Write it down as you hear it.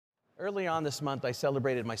Early on this month, I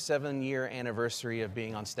celebrated my 7-year anniversary of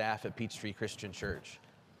being on staff at Peachtree Christian Church.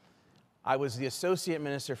 I was the associate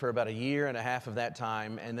minister for about a year and a half of that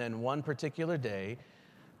time, and then one particular day,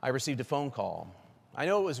 I received a phone call. I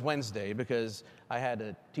know it was Wednesday because I had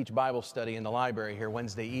to teach Bible study in the library here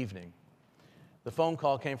Wednesday evening. The phone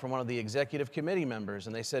call came from one of the executive committee members,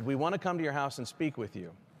 and they said, "We want to come to your house and speak with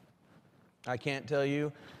you." I can't tell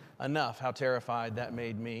you enough how terrified that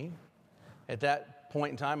made me. At that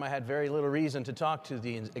point in time, I had very little reason to talk to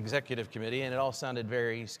the executive committee, and it all sounded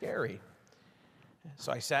very scary.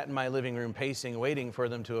 So I sat in my living room pacing, waiting for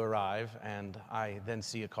them to arrive, and I then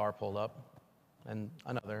see a car pull up, and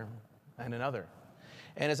another, and another.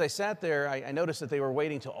 And as I sat there, I noticed that they were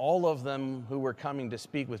waiting till all of them who were coming to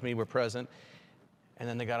speak with me were present, and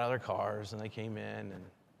then they got out of their cars, and they came in,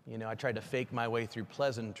 and I tried to fake my way through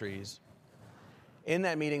pleasantries. In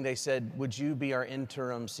that meeting, they said, "Would you be our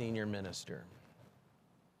interim senior minister?"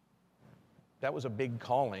 That was a big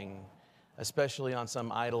calling, especially on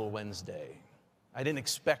some idle Wednesday. I didn't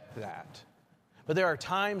expect that. But there are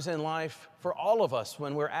times in life for all of us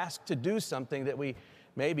when we're asked to do something that we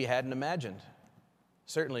maybe hadn't imagined.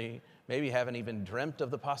 Certainly, maybe haven't even dreamt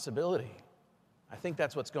of the possibility. I think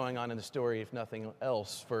that's what's going on in the story, if nothing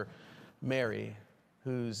else, for Mary,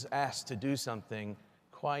 who's asked to do something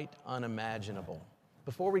quite unimaginable.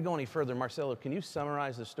 Before we go any further, Marcelo, can you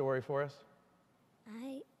summarize the story for us?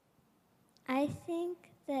 I think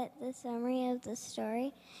that the summary of the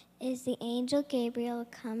story is the angel Gabriel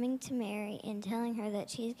coming to Mary and telling her that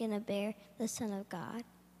she's going to bear the Son of God.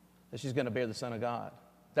 That she's going to bear the Son of God.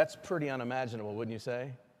 That's pretty unimaginable, wouldn't you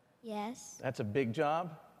say? Yes. That's a big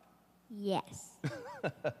job? Yes.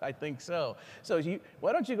 I think so. So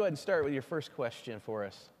why don't you go ahead and start with your first question for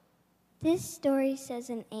us? This story says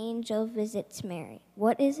an angel visits Mary.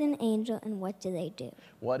 What is an angel and what do they do?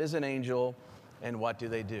 What is an angel and what do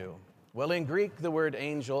they do? Well, in Greek, the word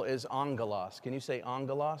angel is angelos. Can you say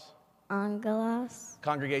angelos? Angelos.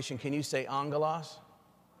 Congregation, can you say angelos?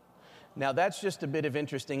 Now, that's just a bit of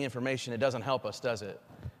interesting information. It doesn't help us, does it?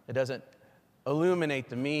 It doesn't illuminate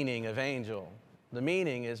the meaning of angel. The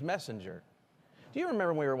meaning is messenger. Do you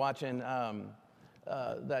remember when we were watching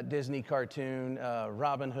that Disney cartoon,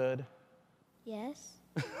 Robin Hood? Yes.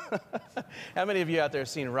 How many of you out there have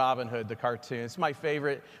seen Robin Hood, the cartoon? It's my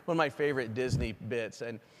favorite, one of my favorite Disney bits.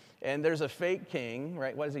 And there's a fake king,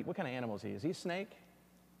 right? What kind of animal is he? Is he a snake?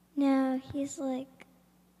 No, he's like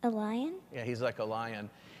a lion. Yeah, he's like a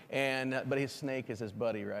lion. But his snake is his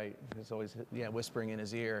buddy, right? He's always whispering in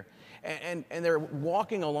his ear. And they're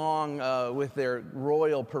walking along with their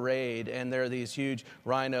royal parade, and there are these huge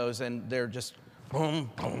rhinos, and they're just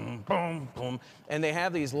boom, boom, boom, boom. And they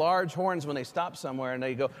have these large horns when they stop somewhere, and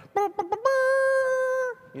they go, burr, burr, burr,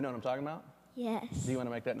 burr. You know what I'm talking about? Yes. Do you want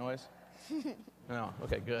to make that noise? No?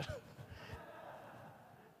 Okay, good.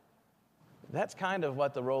 That's kind of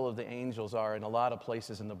what the role of the angels are in a lot of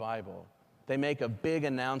places in the Bible. They make a big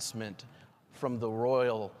announcement from the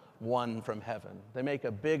royal one from heaven. They make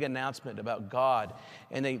a big announcement about God,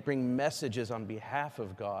 and they bring messages on behalf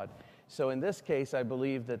of God. So in this case, I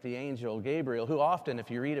believe that the angel Gabriel, who often,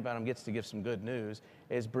 if you read about him, gets to give some good news,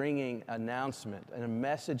 is bringing announcement and a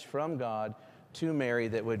message from God to Mary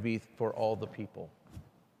that would be for all the people.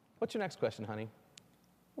 What's your next question, honey?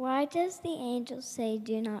 Why does the angel say,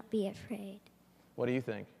 "Do not be afraid"? What do you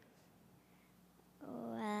think?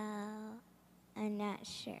 Well, I'm not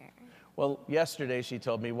sure. Well, yesterday she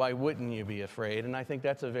told me, "Why wouldn't you be afraid?" And I think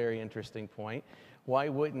that's a very interesting point. Why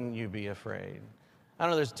wouldn't you be afraid? I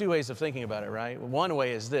don't know, there's two ways of thinking about it, right? One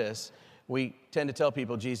way is this. We tend to tell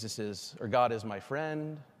people God is my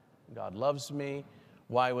friend, God loves me.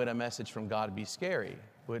 Why would a message from God be scary?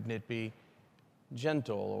 Wouldn't it be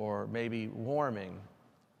gentle or maybe warming?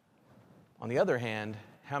 On the other hand,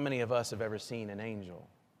 how many of us have ever seen an angel?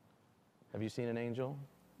 Have you seen an angel?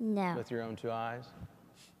 No. With your own two eyes?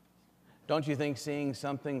 Don't you think seeing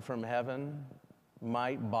something from heaven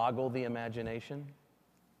might boggle the imagination?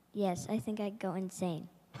 Yes, I think I'd go insane.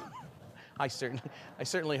 I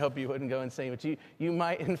certainly hope you wouldn't go insane, but you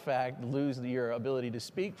might, in fact, lose your ability to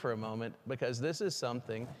speak for a moment, because this is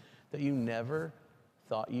something that you never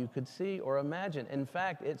thought you could see or imagine. In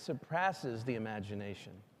fact, it surpasses the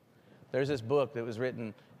imagination. There's this book that was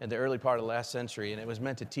written in the early part of the last century, and it was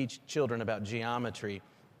meant to teach children about geometry.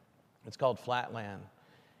 It's called Flatland.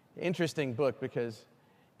 Interesting book because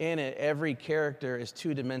in it, every character is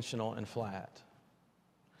two-dimensional and flat.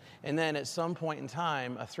 And then at some point in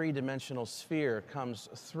time, a three-dimensional sphere comes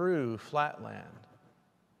through Flatland.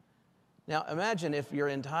 Now, imagine if your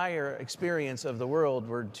entire experience of the world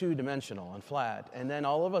were two-dimensional and flat, and then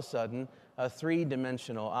all of a sudden, a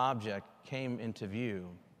three-dimensional object came into view.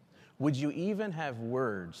 Would you even have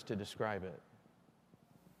words to describe it?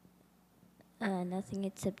 Nothing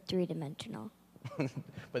except three-dimensional.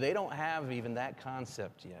 But they don't have even that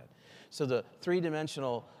concept yet. So the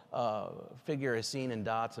three-dimensional figure is seen in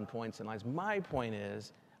dots and points and lines. My point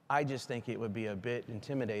is, I just think it would be a bit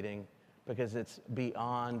intimidating because it's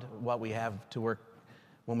beyond what we have to work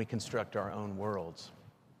when we construct our own worlds.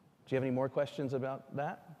 Do you have any more questions about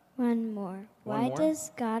that? One more. One Why more?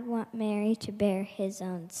 does God want Mary to bear his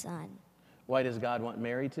own son? Why does God want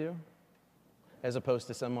Mary to, as opposed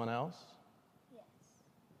to someone else? Yes.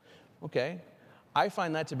 Okay. I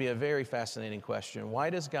find that to be a very fascinating question. Why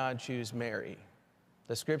does God choose Mary?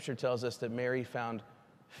 The scripture tells us that Mary found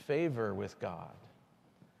favor with God.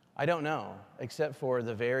 I don't know, except for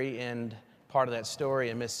the very end part of that story,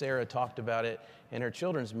 and Miss Sarah talked about it in her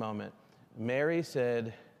children's moment. Mary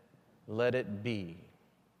said, "Let it be."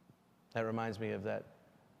 That reminds me of that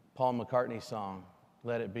Paul McCartney song,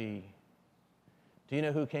 "Let It Be." Do you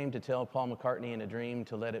know who came to tell Paul McCartney in a dream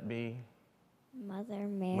to let it be? Mother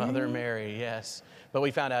Mary. Mother Mary, yes. But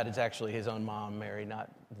we found out it's actually his own mom, Mary, not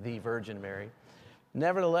the Virgin Mary.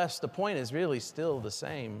 Nevertheless, the point is really still the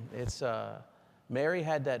same. It's Mary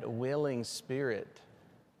had that willing spirit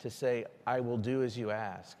to say, "I will do as you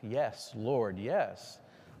ask. Yes, Lord, yes.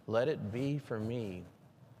 Let it be for me."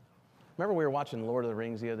 Remember we were watching Lord of the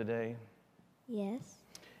Rings the other day? Yes.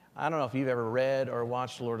 I don't know if you've ever read or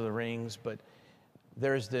watched Lord of the Rings, but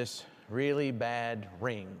there's this really bad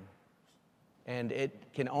ring, and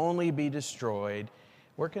it can only be destroyed.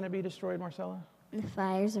 Where can it be destroyed, Marcella? The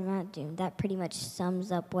fires of Mount Doom. That pretty much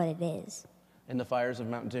sums up what it is. In the fires of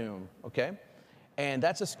Mount Doom, okay? And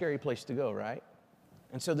that's a scary place to go, right?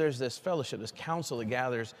 And so there's this fellowship, this council that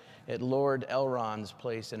gathers at Lord Elrond's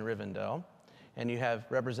place in Rivendell. And you have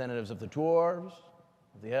representatives of the dwarves,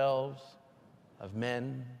 of the elves, of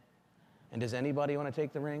men. And does anybody want to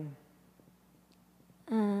take the ring?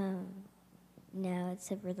 No,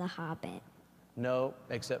 except for the Hobbit. No,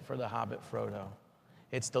 except for the hobbit Frodo.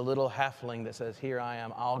 It's the little halfling that says, "Here I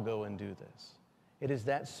am, I'll go and do this." It is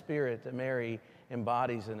that spirit that Mary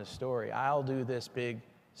embodies in the story. I'll do this big,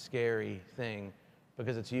 scary thing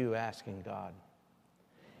because it's you asking God.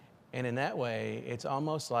 And in that way, it's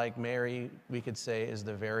almost like Mary, we could say, is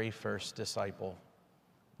the very first disciple,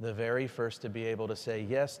 the very first to be able to say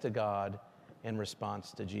yes to God in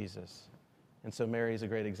response to Jesus. And so Mary is a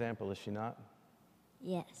great example, is she not?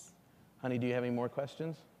 Yes. Honey, do you have any more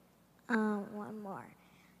questions? One more.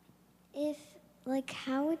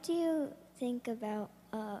 How would you think about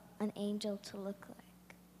an angel to look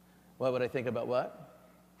like? What would I think about what?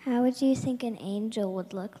 How would you think an angel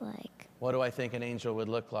would look like? What do I think an angel would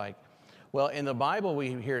look like? Well, in the Bible,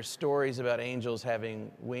 we hear stories about angels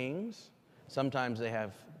having wings. Sometimes they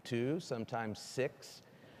have 2, sometimes 6.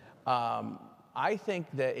 I think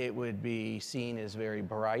that it would be seen as very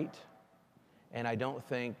bright. And I don't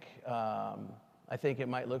think, I think it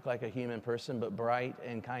might look like a human person, but bright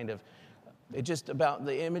and kind of, it just about,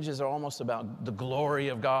 the images are almost about the glory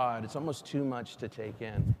of God. It's almost too much to take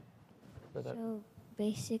in. So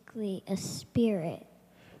basically a spirit.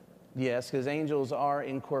 Yes, because angels are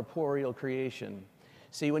incorporeal creation.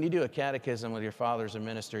 See, when you do a catechism with your father as a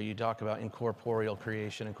minister, you talk about incorporeal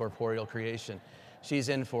creation. She's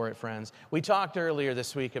in for it, friends. We talked earlier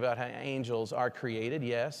this week about how angels are created,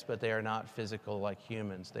 yes, but they are not physical like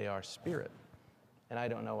humans. They are spirit. And I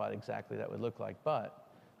don't know what exactly that would look like, but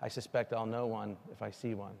I suspect I'll know one if I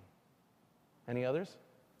see one. Any others?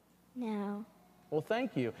 No. Well,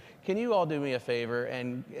 thank you. Can you all do me a favor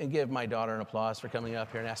and give my daughter an applause for coming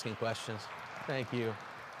up here and asking questions? Thank you.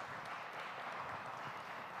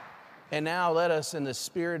 And now let us, in the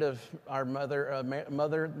spirit of our mother,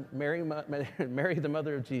 Mary, the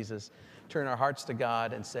mother of Jesus, turn our hearts to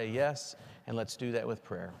God and say yes, and let's do that with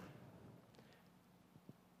prayer.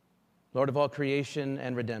 Lord of all creation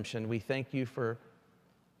and redemption, we thank you for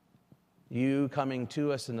you coming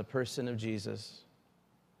to us in the person of Jesus.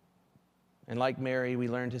 And like Mary, we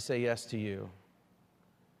learn to say yes to you.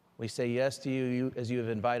 We say yes to you as you have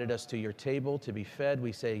invited us to your table to be fed.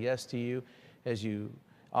 We say yes to you as you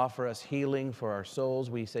offer us healing for our souls.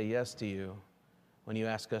 We say yes to you when you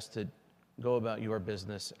ask us to go about your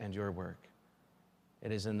business and your work.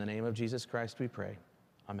 It is in the name of Jesus Christ we pray.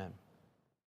 Amen.